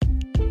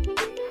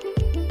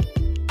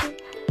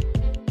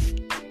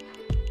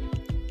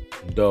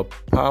The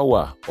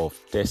power of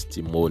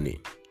testimony.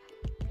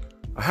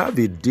 I have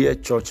a dear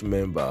church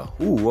member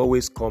who will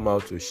always come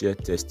out to share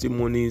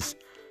testimonies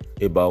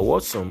about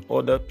what some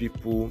other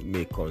people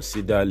may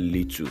consider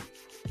little.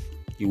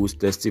 He will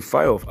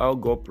testify of how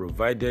God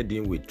provided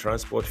him with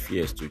transport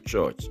fares to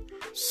church,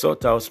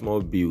 sort out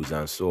small bills,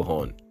 and so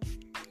on.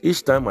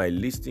 Each time I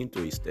listen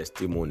to his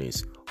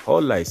testimonies,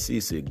 all I see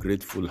is a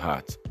grateful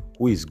heart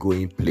who is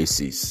going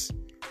places.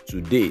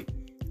 Today,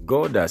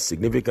 God has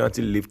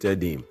significantly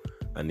lifted him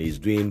and is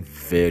doing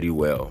very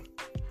well.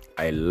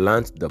 I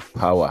learned the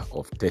power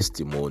of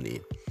testimony.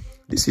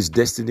 This is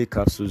Destiny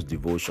Capsules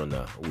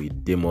Devotional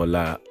with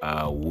Demola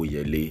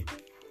Awuyele.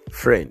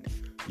 Friend,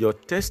 your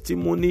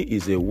testimony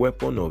is a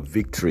weapon of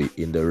victory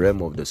in the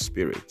realm of the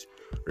Spirit.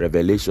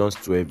 Revelations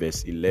 12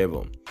 verse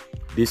 11.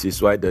 This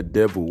is why the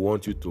devil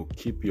wants you to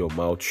keep your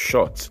mouth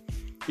shut.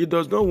 He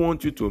does not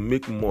want you to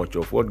make much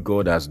of what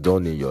God has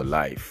done in your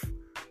life.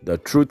 The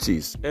truth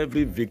is,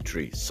 every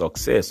victory,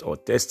 success, or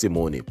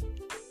testimony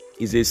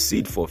is a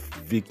seed for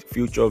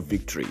future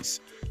victories.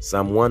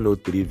 Psalm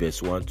 103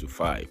 verse 1 to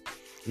 5.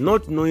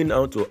 Not knowing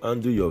how to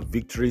handle your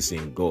victories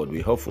in God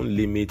will often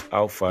limit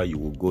how far you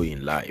will go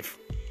in life.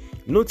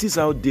 Notice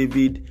how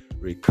David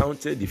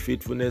recounted the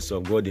faithfulness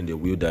of God in the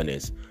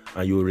wilderness,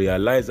 and you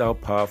realize how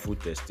powerful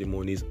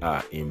testimonies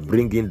are in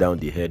bringing down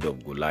the head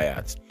of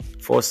Goliath.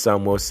 1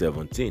 Samuel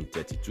 17,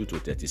 32 to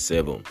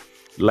 37.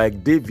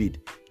 Like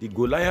David, the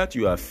Goliath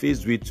you are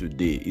faced with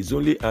today is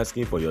only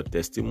asking for your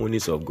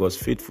testimonies of God's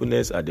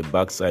faithfulness at the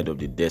backside of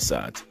the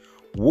desert.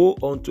 Woe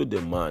unto the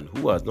man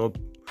who has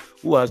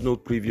no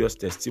previous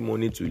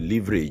testimony to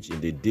leverage in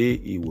the day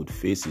he would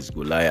face his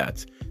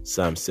Goliath.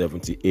 Psalm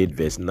 78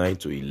 verse 9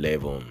 to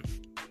 11.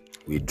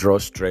 We draw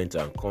strength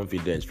and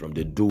confidence from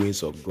the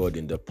doings of God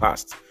in the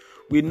past.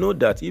 We know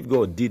that if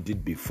God did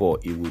it before,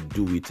 he will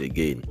do it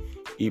again.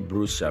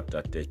 Hebrews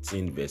chapter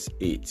 13 verse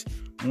 8.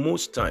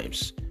 Most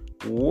times,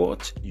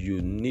 what you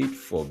need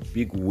for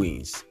big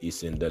wins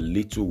is in the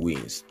little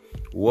wins.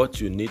 What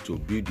you need to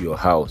build your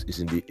house is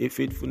in the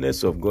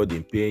faithfulness of God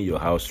in paying your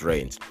house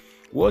rent.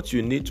 What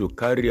you need to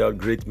carry out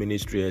great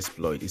ministry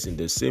exploit is in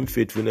the same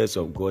faithfulness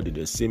of God in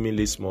the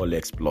seemingly small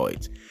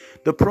exploit.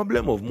 The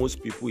problem of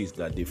most people is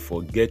that they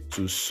forget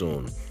too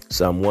soon.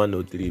 Psalm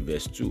 103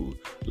 verse 2.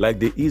 Like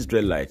the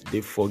Israelites, they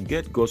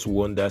forget God's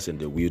wonders in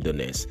the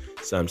wilderness.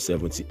 Psalm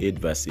 78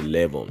 verse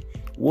 11.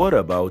 What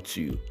about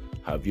you?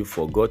 Have you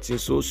forgotten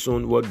so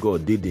soon what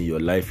God did in your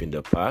life in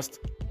the past?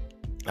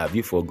 Have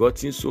you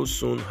forgotten so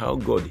soon how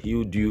God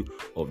healed you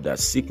of that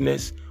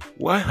sickness?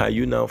 Why are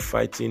you now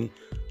fighting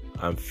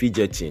and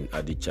fidgeting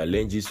at the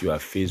challenges you are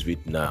faced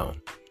with now?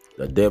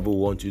 The devil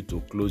wants you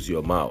to close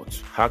your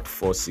mouth. Act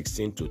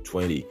 4:16 to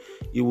 20.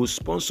 He will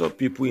sponsor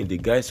people in the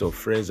guise of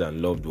friends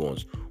and loved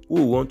ones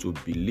who want to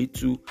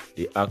belittle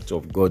the act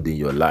of God in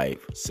your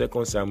life.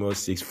 2 Samuel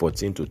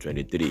 6:14 to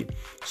 23.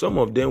 Some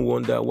of them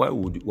wonder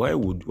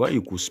why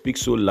you could speak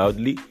so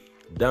loudly,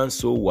 dance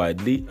so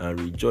widely, and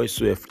rejoice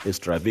so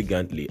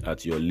extravagantly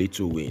at your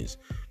little wins.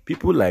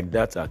 People like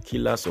that are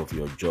killers of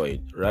your joy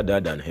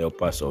rather than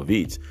helpers of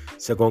it.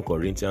 2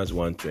 Corinthians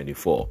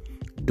 1:24.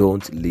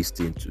 Don't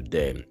listen to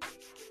them.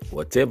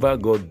 Whatever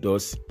God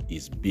does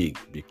is big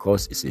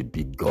because it's a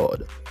big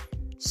God.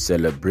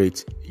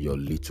 Celebrate your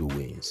little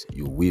wins.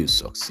 You will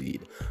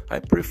succeed. I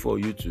pray for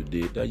you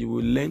today that you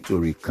will learn to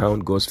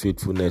recount God's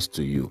faithfulness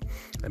to you.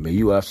 And may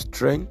you have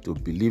strength to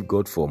believe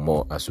God for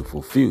more as you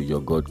fulfill your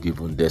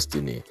God-given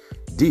destiny.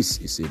 This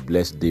is a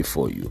blessed day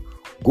for you.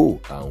 Go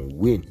and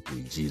win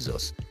with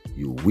Jesus.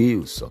 You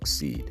will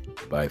succeed.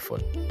 Bye for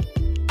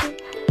now.